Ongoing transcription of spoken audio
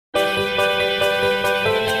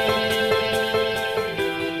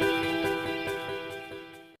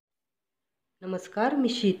नमस्कार, मी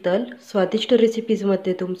शीतल. स्वादिष्ट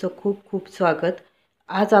रेसिपीजमध्ये तुमचं खूप खूप स्वागत.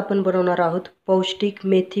 आज आपण बनवणार आहोत पौष्टिक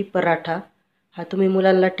मेथी पराठा. हा तुम्ही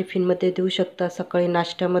मुलांना टिफिनमध्ये देऊ शकता, सकाळी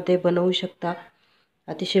नाश्त्यामध्ये बनवू शकता.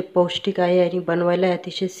 अतिशय पौष्टिक आहे आणि बनवायला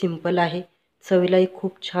अतिशय सिंपल आहे. चवीलाही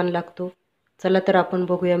खूप छान लागतो. चला तर आपण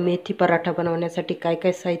बघूया मेथी पराठा बनवण्यासाठी काय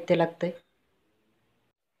काय साहित्य लागतंय.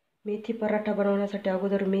 मेथी पराठा बनवण्यासाठी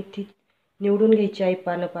अगोदर मेथी निवडून घ्यायची आहे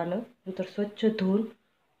पानं, नंतर स्वच्छ धुवून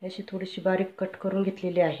अशी थोडीशी बारीक कट करून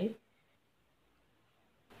घेतलेली आहे.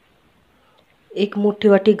 एक मोठी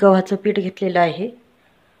वाटी गव्हाचं पीठ घेतलेलं आहे.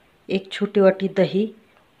 एक छोटी वाटी दही,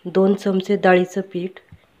 2 चमचे डाळीचं पीठ,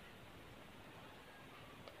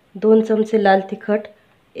 2 चमचे लाल तिखट,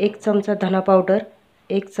 1 चमचा धना पावडर,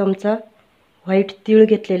 1 चमचा व्हाईट तीळ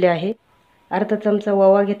घेतलेले आहे, अर्धा चमचा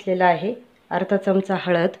ओवा घेतलेला आहे, अर्धा चमचा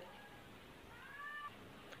हळद,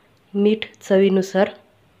 मीठ चवीनुसार.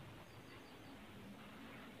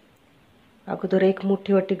 अगोदर एक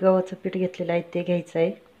मोठी वाटी गव्हाचं पीठ घेतलेलं आहे ते घ्यायचं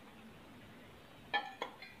आहे.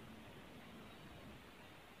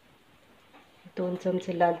 2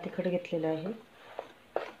 चमचे लाल तिखट घेतलेलं आहे,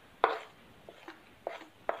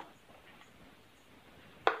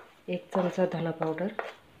 1 चमचा धना पावडर,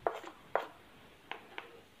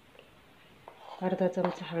 अर्धा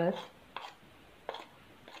चमचा हळद,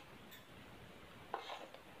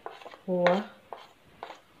 ओवा,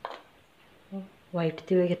 व्हाईट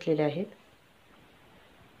तीळ घेतलेले आहेत.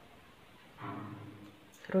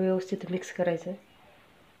 सर्व व्यवस्थित मिक्स करायचं.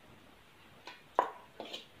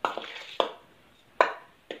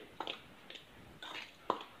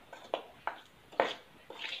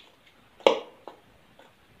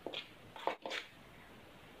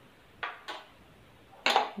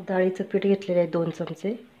 डाळीचं पीठ घेतलेलं आहे 2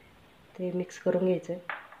 चमचे, ते मिक्स करून घ्यायचं.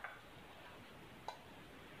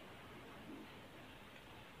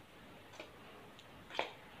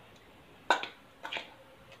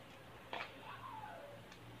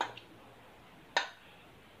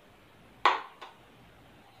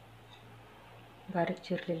 बारीक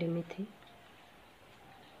चिरलेली मेथी,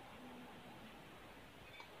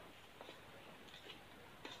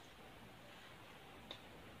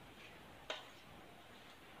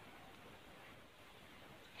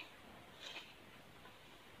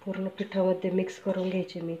 पूर्ण पिठामध्ये मिक्स करून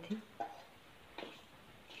घ्यायची मेथी.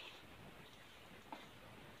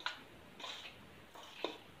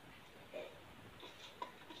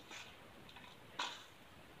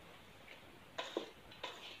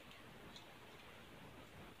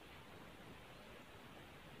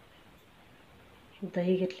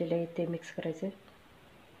 दही घेतलेले आहे ते मिक्स करायचे.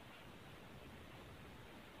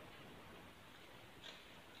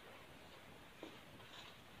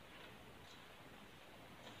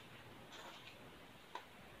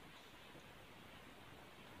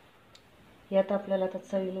 यात आपल्याला आता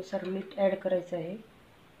चवीनुसार मीठ ॲड करायचं आहे.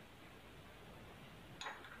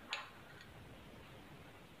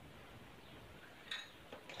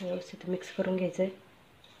 व्यवस्थित मिक्स करून घ्यायचं आहे.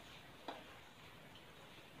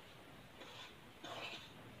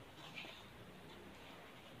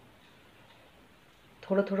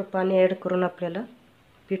 थोडं थोडं पाणी ॲड करून आपल्याला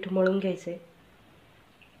पीठ मळून घ्यायचं आहे.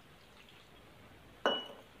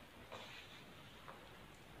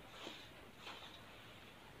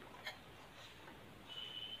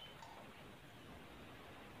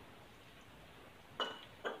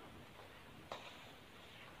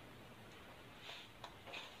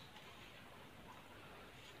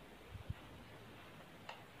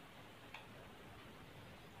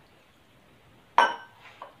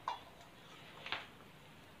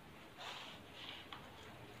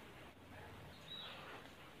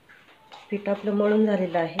 पीठ आपलं मळून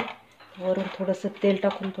झालेलं आहे. वरून थोडंसं तेल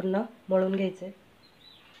टाकून पुन्हा मळून घ्यायचं आहे.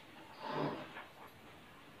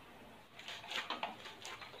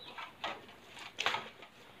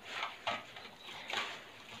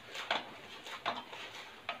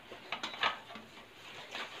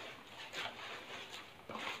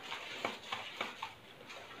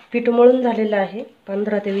 पीठ मळून झालेलं आहे.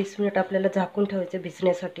 15 ते 20 मिनिट आपल्याला झाकून ठेवायचं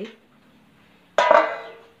भिजण्यासाठी.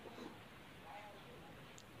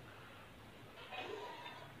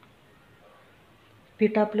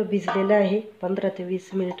 पीठ आपलं भिजलेलं आहे. 15 ते 20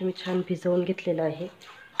 मिनिट मी छान भिजवून घेतलेलं आहे.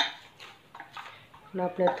 आणि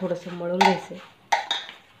आपल्याला थोडंसं मळून घ्यायचं आहे.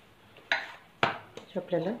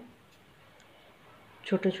 आपल्याला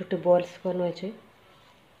छोटे छोटे बॉल्स बनवायचे.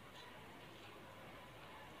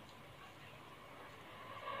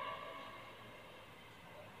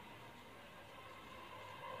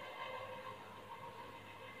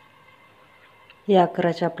 या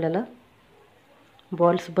आकाराचे आपल्याला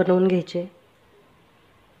बॉल्स बनवून घ्यायचे.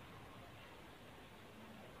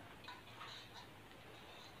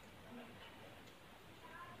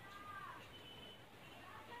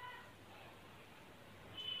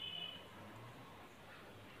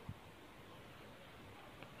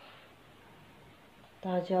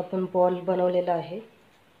 ताजे आपण बॉल बनवलेला आहे,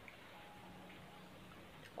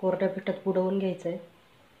 कोरड्या पिठात बुडवून घ्यायचं आहे.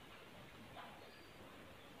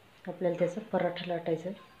 आपल्याला त्याचा पराठा लाटायचा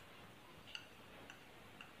आहे.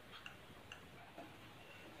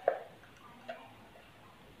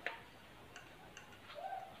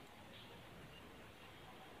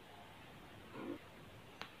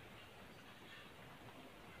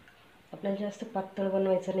 आपल्याला जास्त पातळ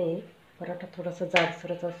बनवायचं नाही, पराठा थोडासा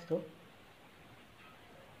जाडसरच असतो.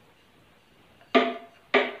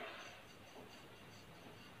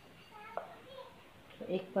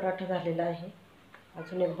 एक पराठा झालेला आहे,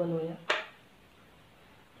 अजून एक बनवूया.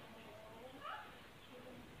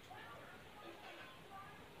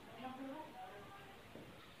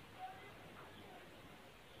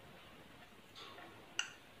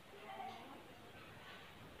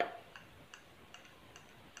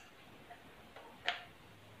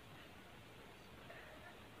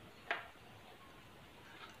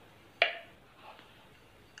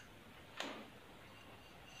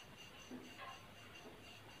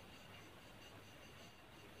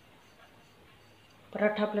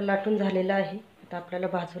 पराठा आपला लाटून झालेला आहे. आता आपल्याला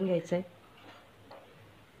भाजून घ्यायचा आहे.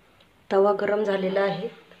 तवा गरम झालेला आहे,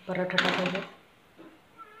 पराठा टाकायचा.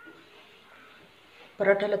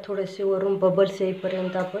 पराठ्याला थोडेसे वरून बबल्स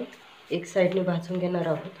येईपर्यंत आपण एक साईडने भाजून घेणार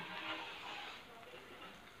आहोत.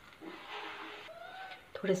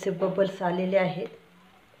 थोडेसे बबल्स आलेले आहेत,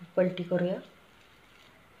 पलटी करूया.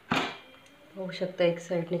 पाहू शकता एक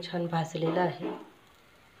साईडने छान भाजलेला आहे.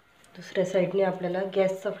 दुसऱ्या साईडने आपल्याला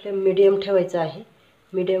गॅसचा फ्लेम मीडियम ठेवायचा आहे.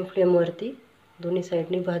 मीडियम फ्लेमवरती दोन्ही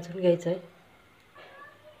साईडने भाजून घ्यायचं आहे.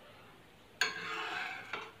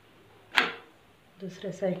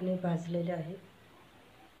 दुसऱ्या साईडने भाजलेले आहे.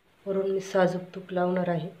 वरून मी साजूक तूप लावणार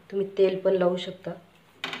आहे, तुम्ही तेल पण लावू शकता.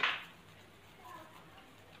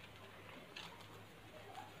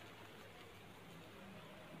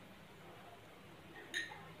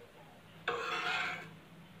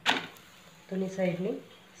 दोन्ही साईडने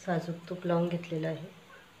साजूक तूप लावून घेतलेलं आहे.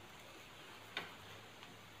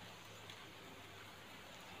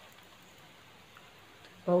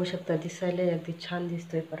 पाहू शकता दिसायला अगदी छान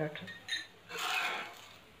दिसतोय पराठा.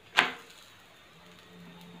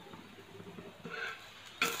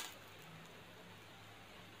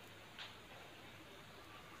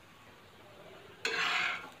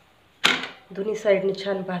 दोन्ही साईडने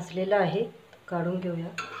छान भाजलेला आहे, काढून घेऊया.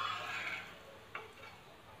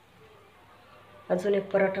 अजून एक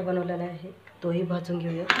पराठा बनवलेला आहे, तोही भाजून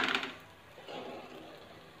घेऊया.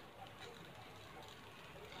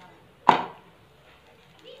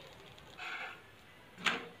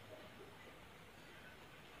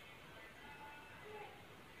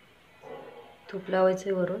 तूप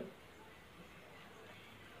लावायचे वरून.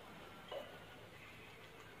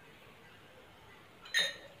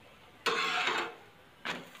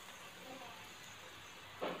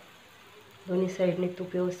 दोन्ही साईडने तूप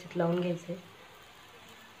व्यवस्थित लावून घ्यायचे.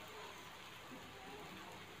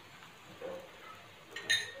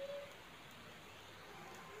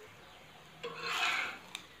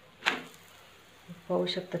 पाहू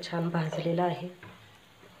शकता छान भाजलेला आहे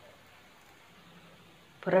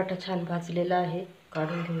पराठा, छान भाजलेला आहे,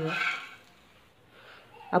 काढून घेऊया.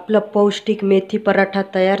 आपला पौष्टिक मेथी पराठा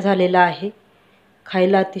तयार झालेला आहे.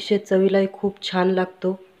 खायला अतिशय चवीला खूप छान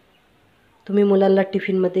लागतो. तुम्ही मुलांना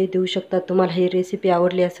टिफिनमध्ये देऊ शकता. तुम्हाला ही रेसिपी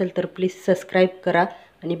आवडली असेल तर प्लीज सबस्क्राईब करा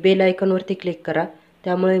आणि बेल आयकॉनवरती क्लिक करा.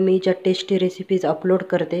 त्यामुळे मी ज्या टेस्टी रेसिपीज अपलोड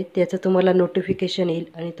करते त्याचं तुम्हाला नोटिफिकेशन येईल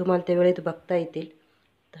आणि तुम्हाला त्या वेळेत बघता येतील.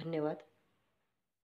 धन्यवाद.